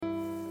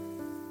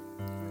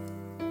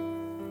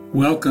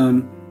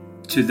Welcome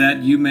to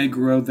That You May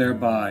Grow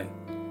Thereby,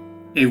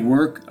 a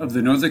work of the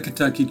Northern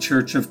Kentucky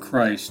Church of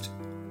Christ.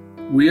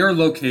 We are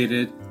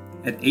located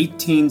at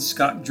 18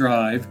 Scott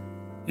Drive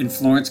in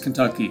Florence,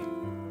 Kentucky.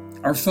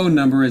 Our phone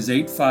number is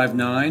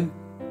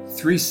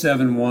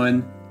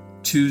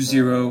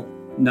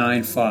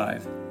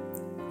 859-371-2095.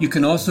 You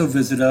can also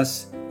visit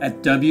us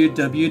at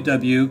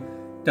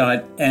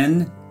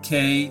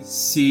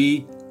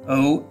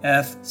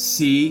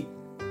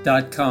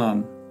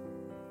www.nkcofc.com.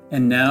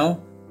 And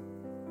now,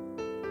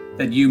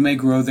 that you may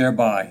grow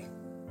thereby.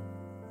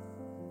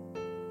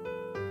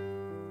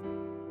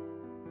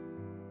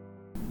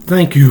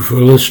 Thank you for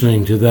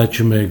listening to That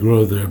You May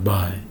Grow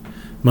Thereby.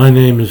 My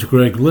name is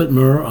Greg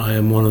Littmer. I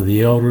am one of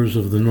the elders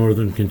of the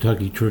Northern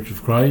Kentucky Church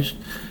of Christ,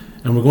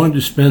 and we're going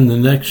to spend the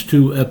next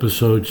 2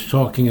 episodes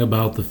talking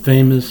about the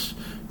famous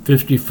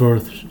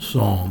 51st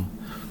Psalm.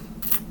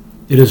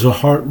 It is a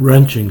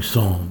heart-wrenching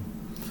psalm,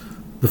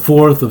 the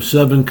 4th of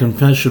 7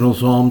 confessional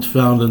psalms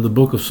found in the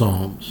book of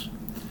Psalms.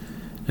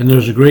 And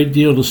there's a great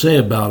deal to say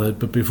about it,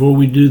 but before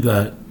we do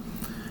that,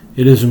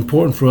 it is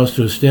important for us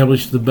to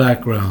establish the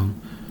background,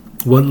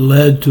 what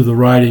led to the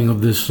writing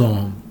of this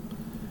psalm.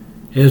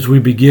 As we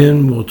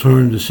begin, we'll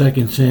turn to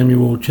 2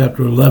 Samuel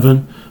chapter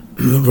 11,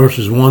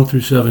 verses 1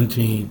 through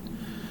 17.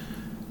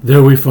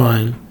 There we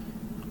find,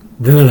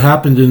 "Then it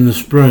happened in the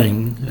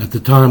spring, at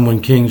the time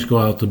when kings go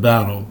out to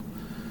battle,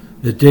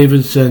 that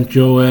David sent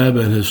Joab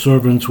and his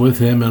servants with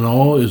him and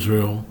all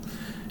Israel,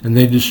 and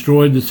they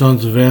destroyed the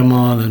sons of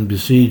Ammon and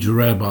besieged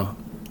Rabbah.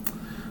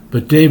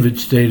 But David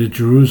stayed at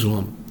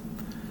Jerusalem.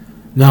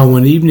 Now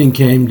when evening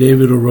came,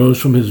 David arose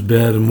from his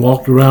bed and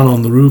walked around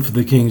on the roof of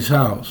the king's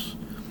house.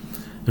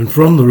 And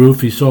from the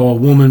roof he saw a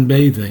woman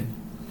bathing,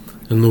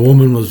 and the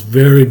woman was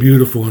very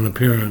beautiful in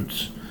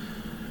appearance.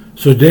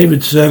 So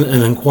David sent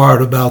and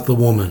inquired about the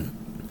woman.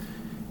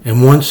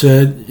 And one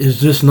said,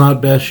 'Is this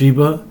not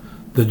Bathsheba,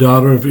 the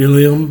daughter of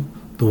Eliam,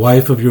 the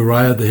wife of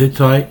Uriah the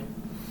Hittite?'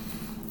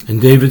 And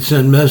David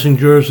sent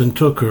messengers and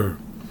took her.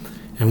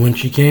 And when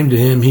she came to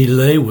him, he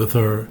lay with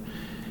her.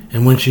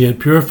 And when she had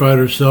purified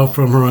herself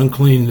from her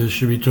uncleanness,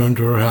 she returned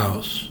to her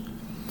house.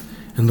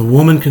 And the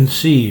woman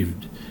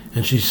conceived,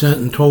 and she sent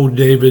and told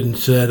David and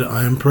said,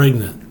 'I am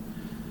pregnant.'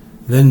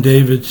 Then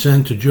David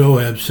sent to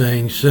Joab,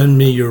 saying, 'Send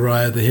me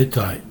Uriah the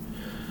Hittite.'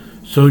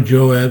 So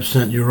Joab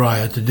sent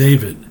Uriah to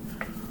David.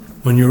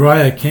 When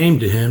Uriah came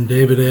to him,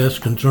 David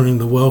asked concerning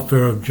the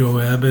welfare of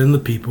Joab and the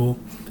people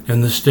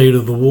and the state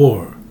of the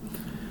war.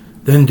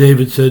 Then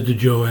David said to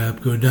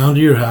Joab, 'Go down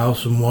to your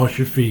house and wash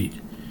your feet.'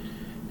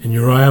 And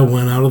Uriah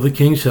went out of the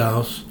king's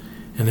house,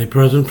 and a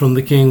present from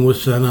the king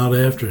was sent out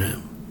after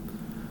him.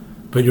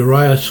 But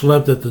Uriah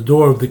slept at the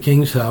door of the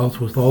king's house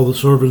with all the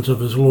servants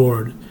of his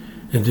lord,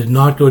 and did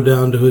not go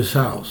down to his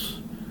house.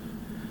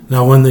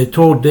 Now when they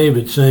told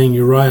David, saying,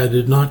 'Uriah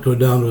did not go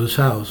down to his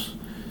house,'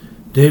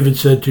 David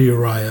said to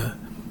Uriah,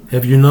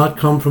 'Have you not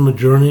come from a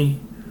journey?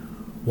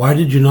 Why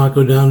did you not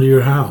go down to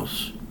your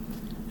house?'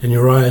 And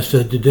Uriah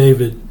said to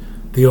David,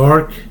 'The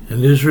ark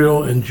and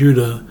Israel and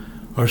Judah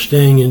are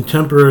staying in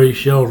temporary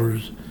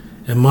shelters,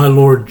 and my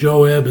lord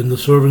Joab and the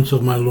servants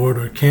of my lord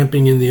are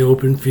camping in the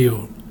open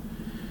field.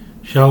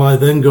 Shall I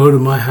then go to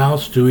my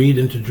house to eat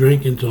and to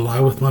drink and to lie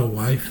with my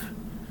wife?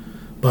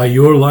 By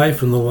your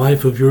life and the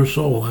life of your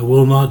soul, I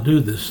will not do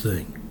this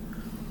thing.'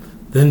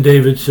 Then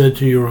David said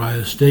to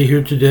Uriah, 'Stay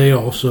here today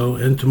also,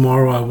 and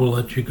tomorrow I will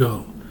let you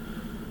go.'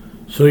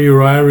 So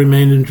Uriah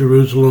remained in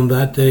Jerusalem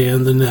that day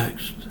and the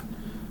next.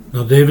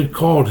 Now David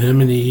called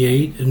him, and he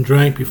ate and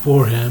drank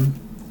before him,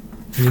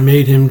 and he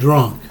made him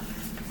drunk.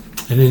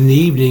 And in the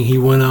evening he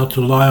went out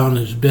to lie on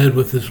his bed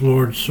with his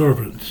lord's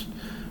servants,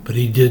 but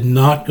he did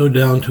not go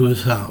down to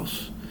his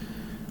house.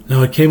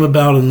 Now it came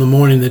about in the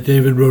morning that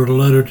David wrote a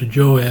letter to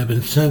Joab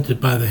and sent it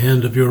by the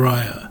hand of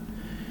Uriah.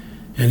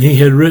 And he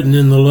had written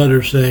in the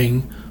letter,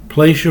 saying,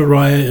 'Place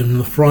Uriah in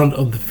the front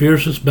of the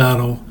fiercest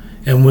battle,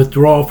 and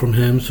withdraw from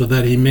him, so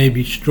that he may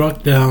be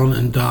struck down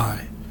and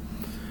die.'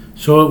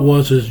 So it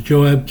was, as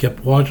Joab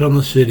kept watch on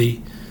the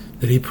city,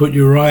 that he put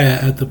Uriah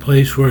at the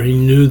place where he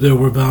knew there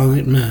were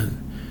valiant men.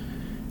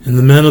 And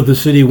the men of the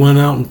city went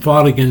out and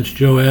fought against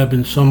Joab,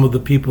 and some of the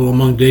people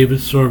among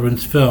David's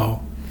servants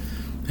fell,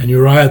 and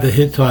Uriah the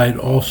Hittite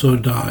also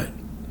died.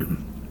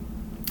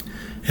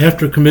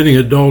 After committing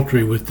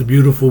adultery with the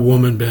beautiful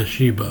woman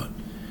Bathsheba,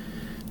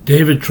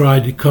 David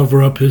tried to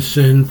cover up his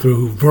sin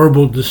through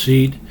verbal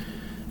deceit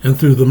and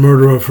through the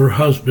murder of her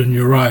husband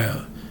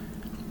Uriah.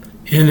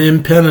 In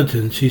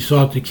impenitence, he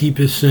sought to keep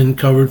his sin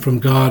covered from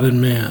God and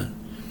man.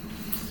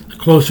 A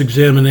close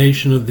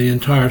examination of the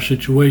entire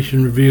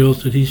situation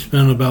reveals that he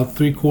spent about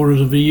 3/4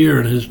 of a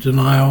year in his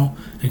denial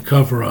and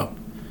cover-up.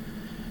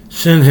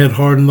 Sin had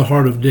hardened the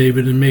heart of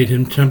David and made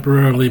him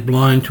temporarily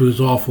blind to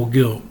his awful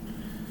guilt.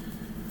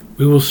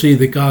 We will see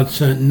that God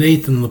sent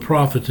Nathan the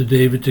prophet to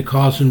David to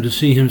cause him to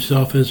see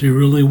himself as he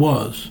really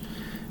was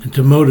and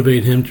to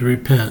motivate him to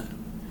repent.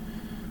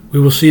 We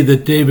will see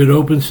that David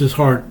opens his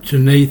heart to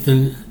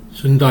Nathan's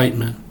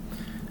indictment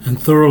and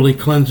thoroughly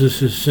cleanses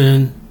his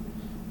sin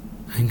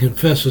and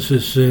confesses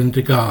his sin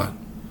to God.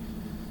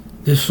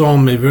 This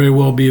psalm may very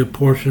well be a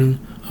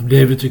portion of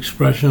David's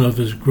expression of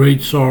his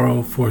great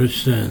sorrow for his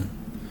sin.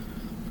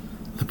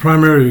 The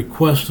primary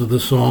request of the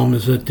psalm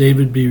is that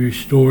David be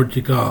restored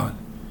to God.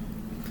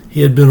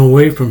 He had been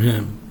away from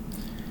him,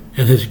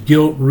 and his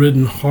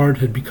guilt-ridden heart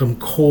had become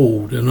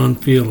cold and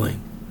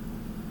unfeeling.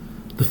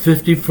 The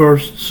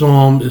 51st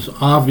Psalm is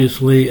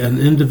obviously an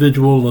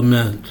individual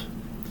lament,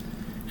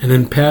 an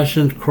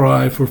impassioned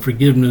cry for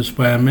forgiveness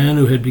by a man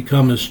who had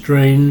become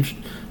estranged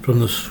from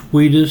the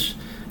sweetest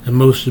and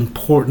most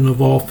important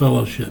of all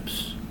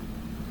fellowships.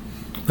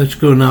 Let's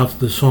go now to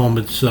the psalm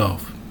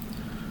itself.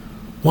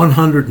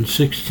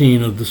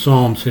 116 of the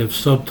psalms have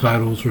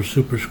subtitles or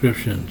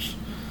superscriptions.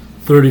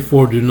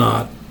 34 do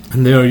not,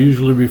 and they are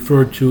usually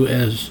referred to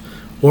as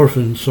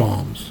orphan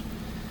psalms.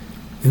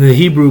 In the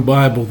Hebrew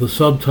Bible, the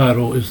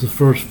subtitle is the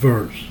first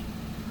verse.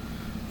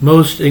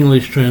 Most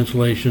English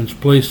translations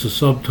place the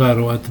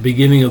subtitle at the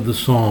beginning of the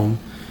psalm,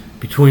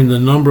 between the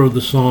number of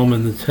the psalm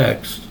and the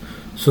text,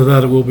 so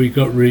that it will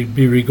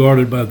be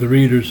regarded by the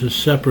readers as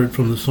separate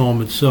from the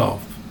psalm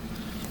itself.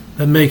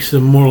 That makes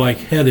them more like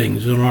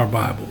headings in our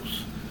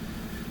Bibles.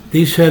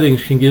 These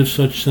headings can give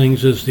such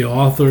things as the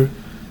author,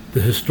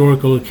 the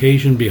historical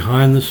occasion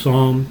behind the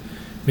psalm,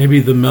 maybe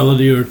the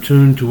melody or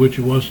tune to which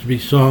it was to be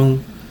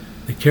sung,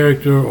 the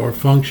character or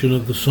function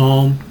of the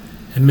psalm,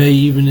 and may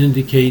even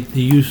indicate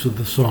the use of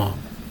the psalm.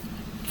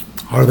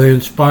 Are they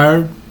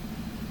inspired?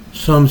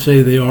 Some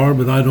say they are,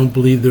 but I don't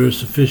believe there is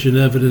sufficient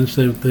evidence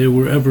that they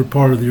were ever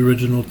part of the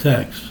original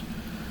text.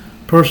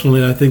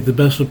 Personally, I think the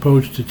best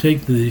approach to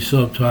take to these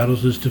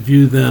subtitles is to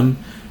view them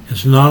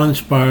as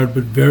non-inspired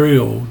but very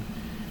old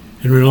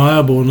and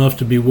reliable enough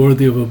to be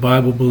worthy of a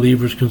Bible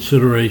believer's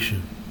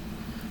consideration.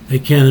 They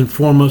can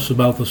inform us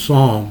about the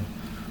psalm,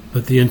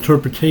 but the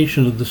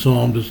interpretation of the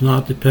psalm does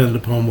not depend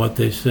upon what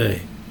they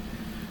say.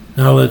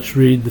 Now let's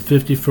read the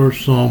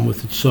 51st Psalm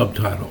with its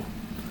subtitle.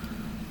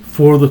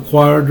 For the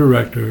choir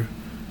director,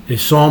 a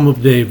psalm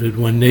of David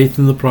when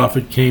Nathan the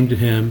prophet came to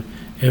him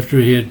after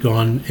he had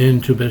gone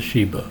into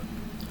Bathsheba.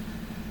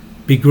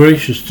 Be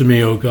gracious to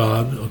me, O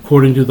God,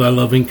 according to thy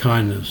loving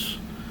kindness.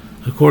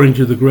 According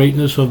to the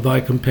greatness of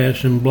thy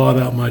compassion, blot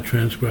out my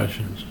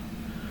transgressions.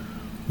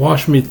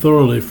 Wash me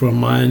thoroughly from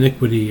my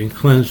iniquity and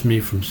cleanse me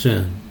from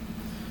sin.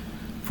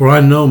 For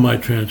I know my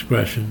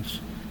transgressions,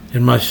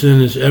 and my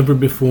sin is ever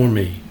before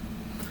me.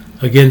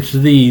 Against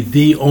thee,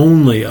 thee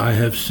only, I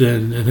have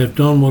sinned, and have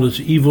done what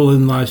is evil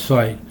in thy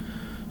sight,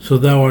 so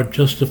thou art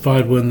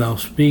justified when thou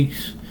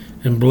speakest,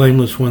 and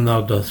blameless when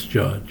thou dost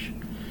judge.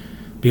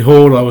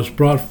 Behold, I was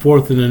brought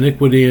forth in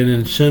iniquity, and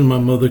in sin my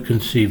mother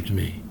conceived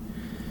me.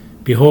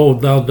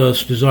 Behold, thou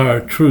dost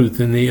desire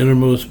truth in the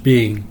innermost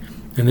being,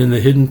 and in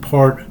the hidden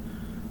part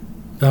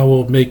thou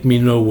wilt make me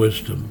know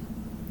wisdom.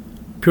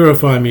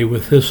 Purify me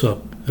with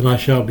hyssop, and I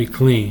shall be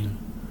clean.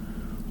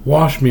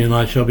 Wash me, and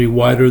I shall be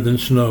whiter than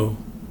snow.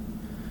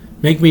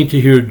 Make me to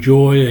hear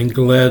joy and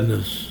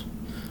gladness.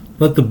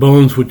 Let the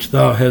bones which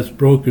thou hast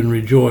broken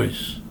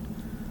rejoice.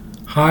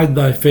 Hide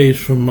thy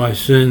face from my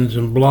sins,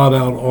 and blot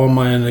out all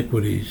my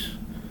iniquities.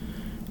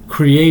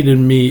 Create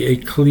in me a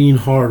clean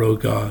heart, O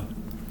God,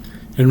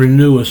 and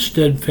renew a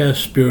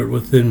steadfast spirit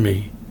within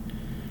me.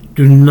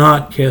 Do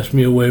not cast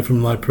me away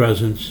from thy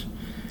presence,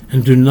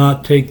 and do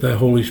not take thy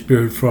Holy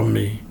Spirit from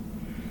me.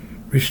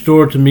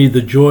 Restore to me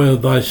the joy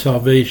of thy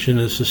salvation,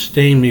 and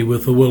sustain me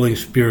with a willing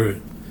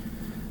spirit.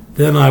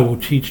 Then I will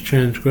teach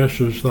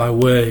transgressors thy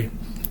way,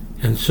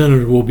 and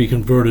sinners will be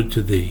converted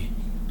to thee.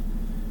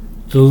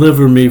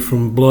 Deliver me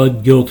from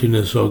blood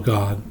guiltiness, O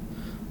God,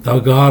 thou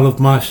God of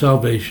my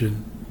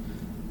salvation.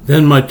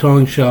 Then my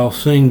tongue shall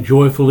sing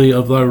joyfully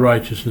of thy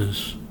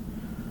righteousness.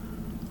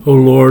 O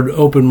Lord,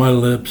 open my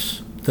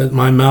lips, that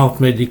my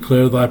mouth may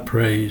declare thy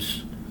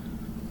praise.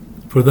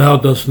 For thou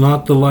dost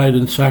not delight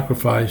in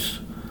sacrifice,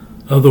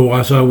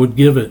 otherwise I would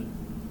give it.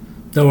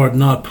 Thou art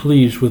not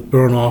pleased with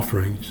burnt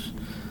offerings.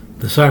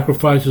 The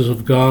sacrifices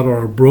of God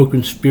are a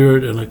broken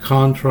spirit and a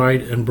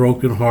contrite and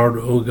broken heart,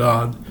 O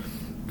God,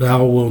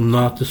 thou wilt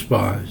not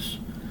despise.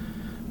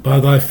 By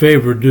thy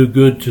favor do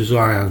good to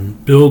Zion,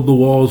 build the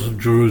walls of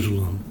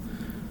Jerusalem.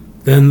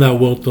 Then thou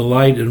wilt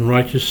delight in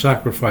righteous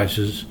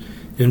sacrifices,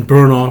 in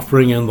burnt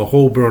offering and the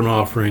whole burnt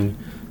offering.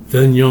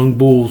 Then young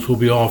bulls will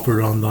be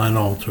offered on thine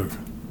altar.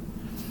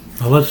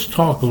 Now let's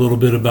talk a little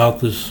bit about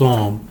this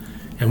psalm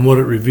and what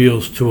it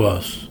reveals to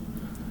us.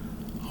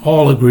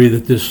 All agree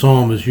that this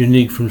psalm is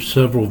unique from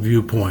several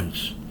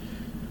viewpoints.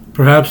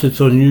 Perhaps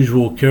its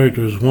unusual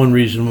character is one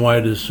reason why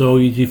it is so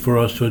easy for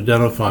us to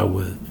identify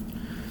with.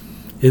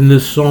 In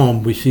this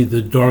psalm, we see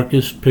the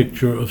darkest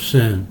picture of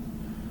sin.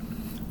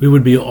 We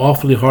would be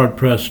awfully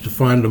hard-pressed to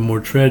find a more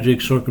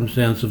tragic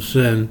circumstance of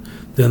sin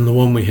than the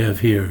one we have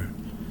here.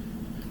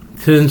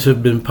 Sins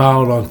have been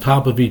piled on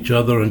top of each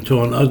other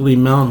until an ugly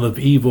mountain of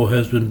evil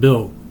has been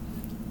built.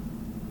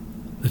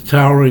 The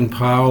towering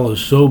pile is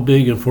so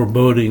big and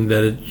foreboding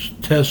that it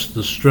tests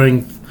the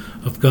strength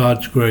of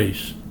God's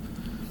grace.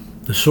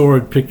 The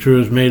sordid picture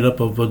is made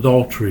up of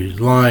adultery,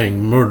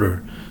 lying,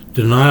 murder,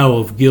 denial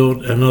of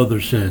guilt, and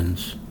other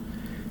sins.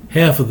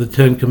 Half of the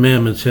 10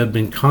 Commandments have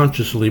been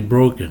consciously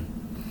broken.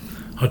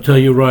 I'll tell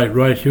you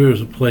right here is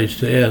a place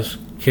to ask,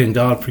 can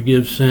God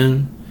forgive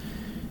sin?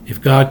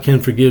 If God can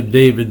forgive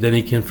David, then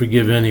he can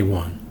forgive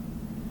anyone.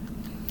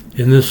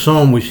 In this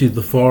psalm, we see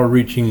the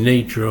far-reaching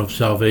nature of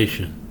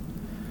salvation.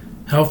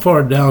 How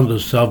far down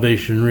does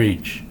salvation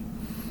reach?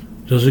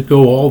 Does it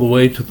go all the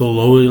way to the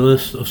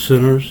lowliest of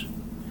sinners?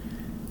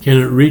 Can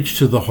it reach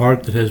to the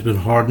heart that has been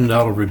hardened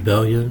out of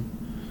rebellion?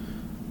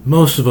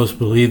 Most of us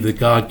believe that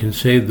God can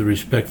save the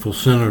respectful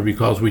sinner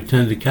because we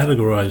tend to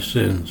categorize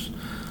sins,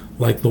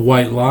 like the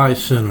white lie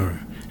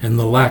sinner and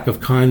the lack of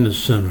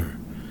kindness sinner.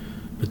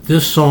 But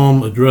this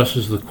psalm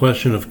addresses the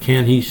question of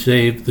can he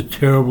save the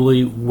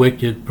terribly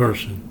wicked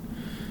person?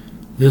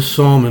 This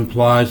psalm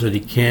implies that he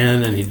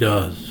can and he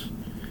does.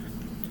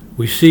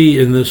 We see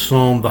in this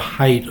psalm the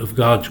height of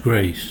God's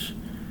grace.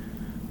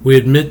 We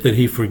admit that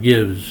he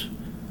forgives,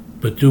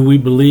 but do we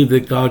believe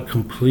that God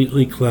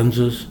completely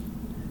cleanses?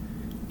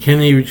 Can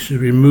he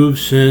remove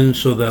sin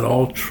so that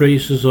all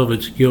traces of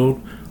its guilt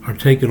are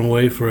taken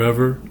away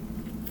forever?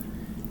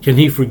 Can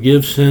he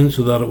forgive sin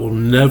so that it will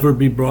never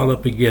be brought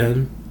up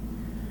again?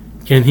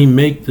 Can he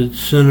make the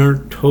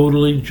sinner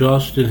totally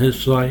just in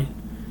his sight?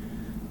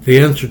 The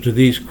answer to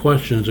these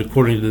questions,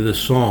 according to this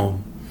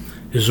psalm,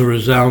 is a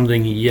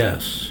resounding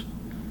yes.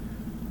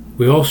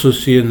 We also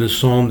see in this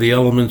psalm the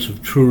elements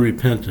of true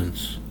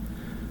repentance.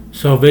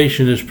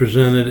 Salvation is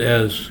presented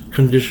as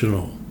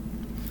conditional.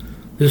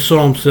 This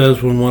psalm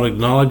says when one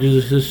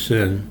acknowledges his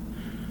sin,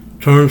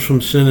 turns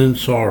from sin and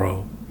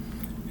sorrow,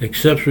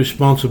 accepts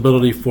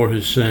responsibility for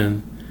his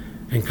sin,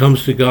 and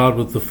comes to God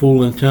with the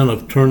full intent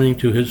of turning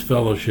to his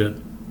fellowship,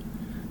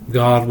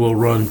 God will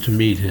run to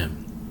meet him.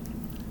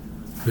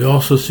 We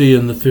also see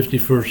in the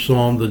 51st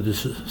Psalm the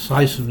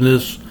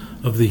decisiveness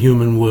of the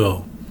human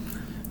will.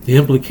 The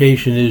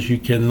implication is you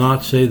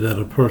cannot say that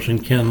a person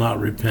cannot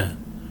repent.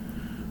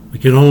 We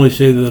can only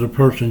say that a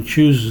person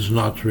chooses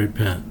not to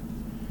repent.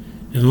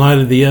 In light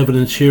of the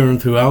evidence here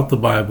and throughout the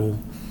Bible,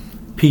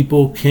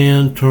 people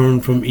can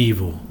turn from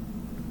evil.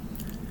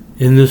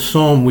 In this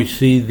psalm we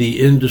see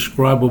the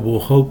indescribable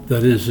hope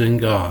that is in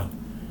God.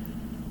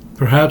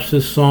 Perhaps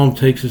this psalm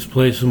takes its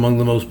place among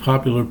the most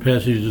popular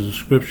passages of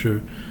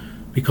Scripture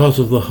because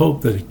of the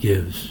hope that it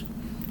gives.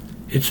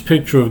 Its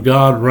picture of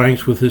God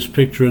ranks with his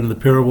picture in the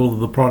parable of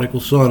the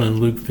prodigal son in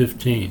Luke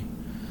 15.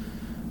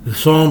 The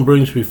psalm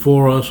brings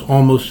before us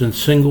almost in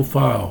single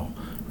file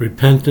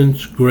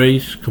repentance,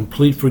 grace,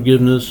 complete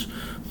forgiveness,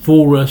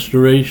 full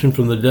restoration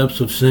from the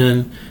depths of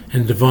sin,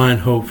 and divine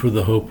hope for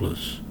the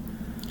hopeless.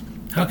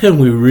 How can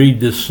we read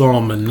this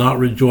psalm and not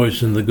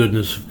rejoice in the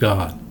goodness of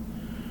God?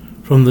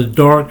 From the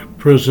dark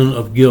prison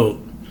of guilt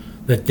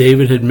that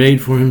David had made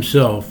for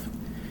himself,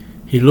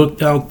 he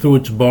looked out through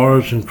its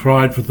bars and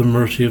cried for the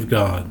mercy of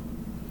God.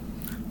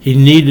 He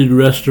needed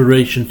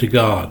restoration to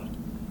God.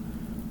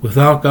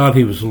 Without God,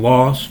 he was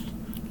lost,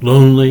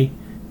 lonely,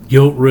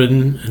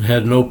 guilt-ridden, and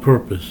had no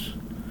purpose.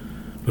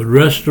 But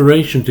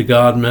restoration to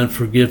God meant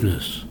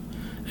forgiveness.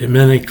 It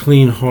meant a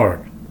clean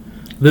heart,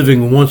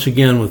 living once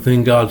again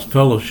within God's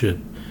fellowship,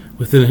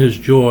 within his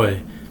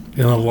joy,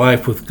 and a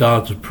life with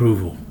God's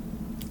approval.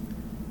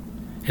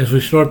 As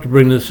we start to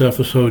bring this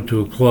episode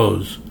to a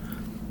close,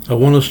 I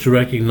want us to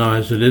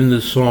recognize that in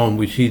this psalm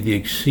we see the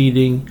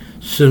exceeding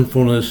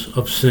sinfulness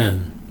of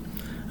sin,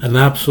 an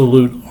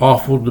absolute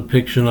awful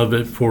depiction of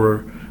it,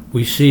 for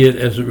we see it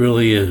as it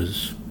really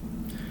is.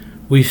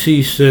 We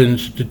see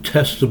sin's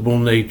detestable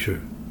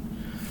nature.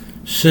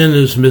 Sin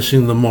is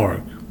missing the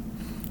mark,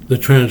 the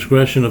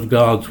transgression of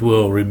God's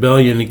will,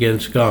 rebellion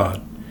against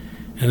God,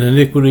 and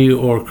iniquity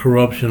or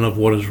corruption of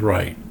what is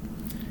right.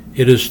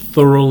 It is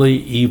thoroughly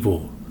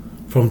evil,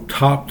 from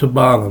top to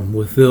bottom,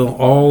 within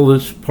all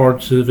its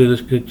parts of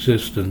its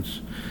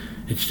existence.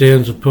 It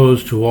stands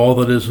opposed to all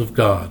that is of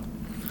God,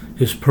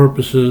 his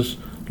purposes,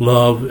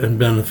 love, and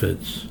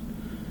benefits.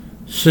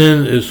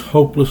 Sin is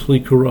hopelessly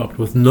corrupt,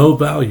 with no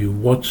value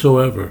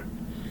whatsoever.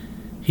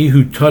 He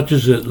who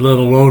touches it, let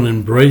alone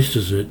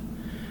embraces it,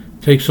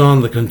 takes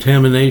on the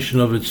contamination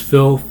of its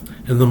filth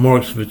and the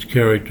marks of its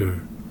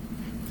character.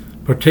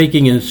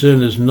 Partaking in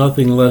sin is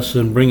nothing less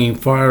than bringing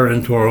fire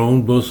into our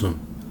own bosom.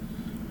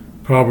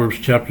 Proverbs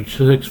chapter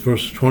 6,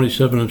 verses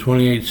 27 and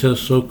 28 says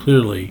so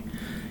clearly,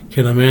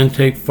 "Can a man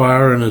take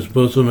fire in his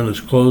bosom and his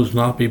clothes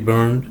not be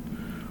burned?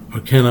 Or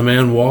can a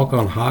man walk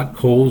on hot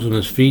coals and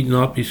his feet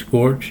not be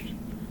scorched?"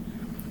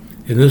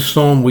 In this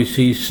psalm we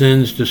see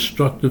sin's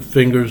destructive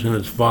fingers in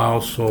its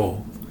vile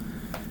soul.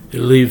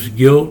 It leaves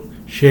guilt,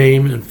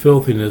 shame, and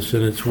filthiness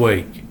in its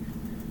wake.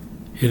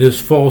 It is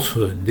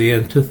falsehood, the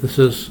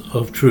antithesis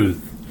of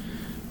truth.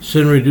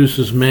 Sin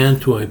reduces man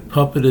to a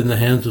puppet in the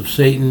hands of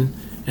Satan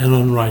and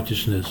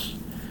unrighteousness.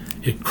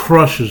 It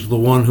crushes the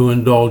one who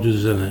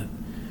indulges in it.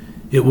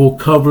 It will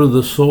cover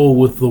the soul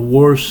with the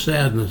worst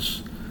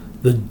sadness,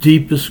 the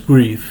deepest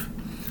grief.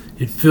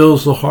 It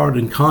fills the heart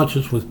and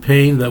conscience with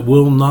pain that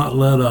will not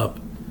let up.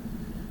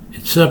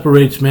 It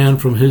separates man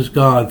from his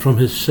God, from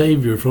his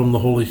Savior, from the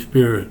Holy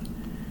Spirit.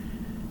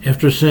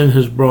 After sin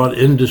has brought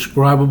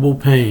indescribable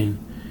pain,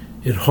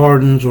 it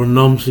hardens or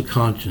numbs the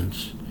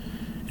conscience.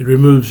 It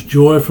removes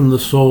joy from the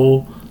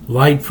soul,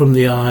 light from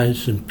the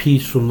eyes, and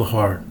peace from the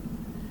heart.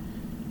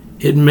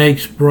 It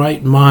makes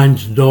bright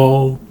minds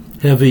dull,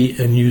 heavy,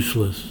 and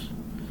useless.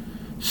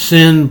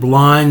 Sin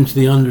blinds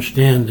the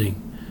understanding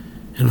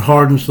and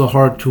hardens the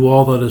heart to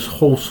all that is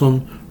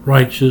wholesome,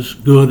 righteous,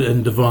 good,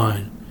 and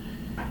divine.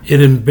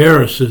 It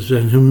embarrasses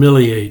and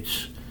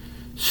humiliates.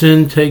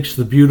 Sin takes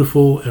the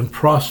beautiful and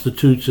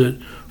prostitutes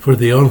it for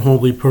the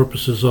unholy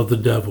purposes of the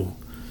devil.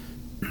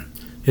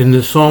 In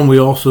this psalm we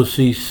also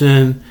see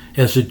sin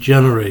as it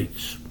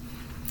generates.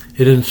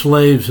 It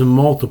enslaves and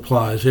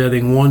multiplies,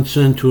 adding one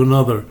sin to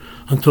another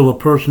until a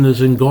person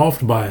is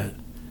engulfed by it.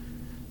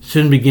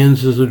 Sin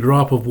begins as a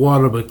drop of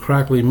water but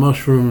crackly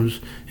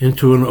mushrooms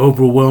into an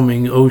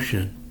overwhelming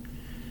ocean.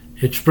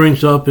 It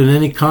springs up in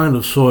any kind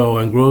of soil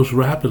and grows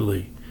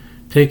rapidly,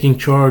 taking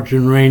charge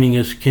and reigning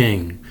as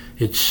king.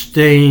 It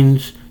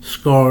stains,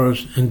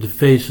 scars, and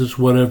defaces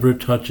whatever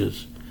it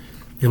touches.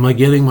 Am I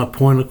getting my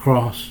point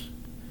across?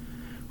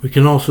 We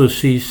can also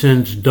see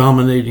sin's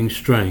dominating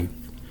strength.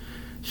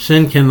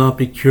 Sin cannot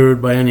be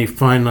cured by any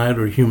finite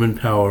or human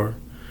power.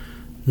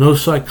 No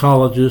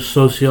psychologist,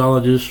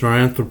 sociologist, or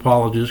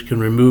anthropologist can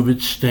remove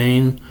its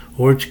stain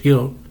or its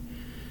guilt.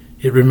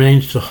 It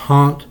remains to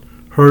haunt,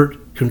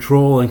 hurt,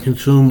 control, and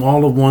consume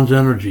all of one's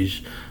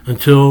energies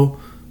until,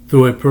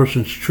 through a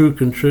person's true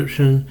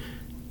contrition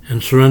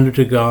and surrender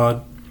to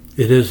God,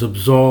 it is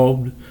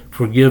absolved,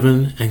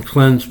 forgiven, and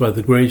cleansed by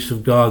the grace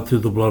of God through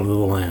the blood of the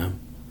Lamb.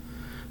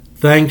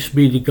 Thanks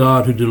be to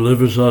God who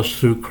delivers us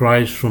through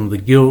Christ from the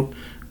guilt,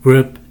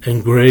 grip,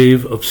 and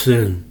grave of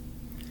sin.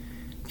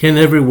 Can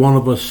every one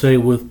of us say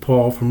with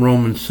Paul from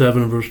Romans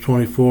 7, verse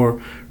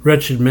 24,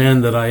 "Wretched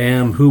man that I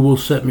am, who will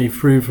set me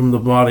free from the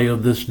body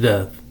of this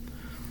death?"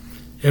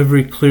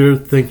 Every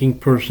clear-thinking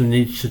person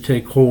needs to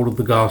take hold of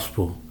the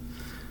gospel.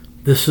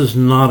 This is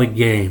not a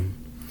game.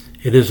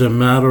 It is a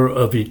matter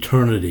of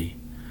eternity.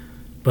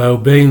 By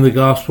obeying the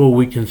gospel,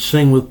 we can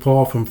sing with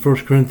Paul from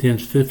 1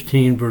 Corinthians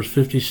 15, verse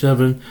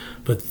 57,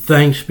 "But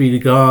thanks be to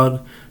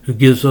God who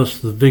gives us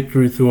the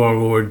victory through our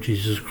Lord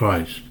Jesus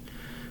Christ."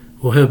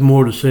 We'll have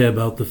more to say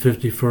about the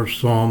 51st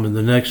Psalm in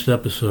the next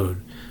episode,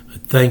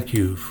 but thank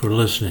you for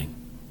listening.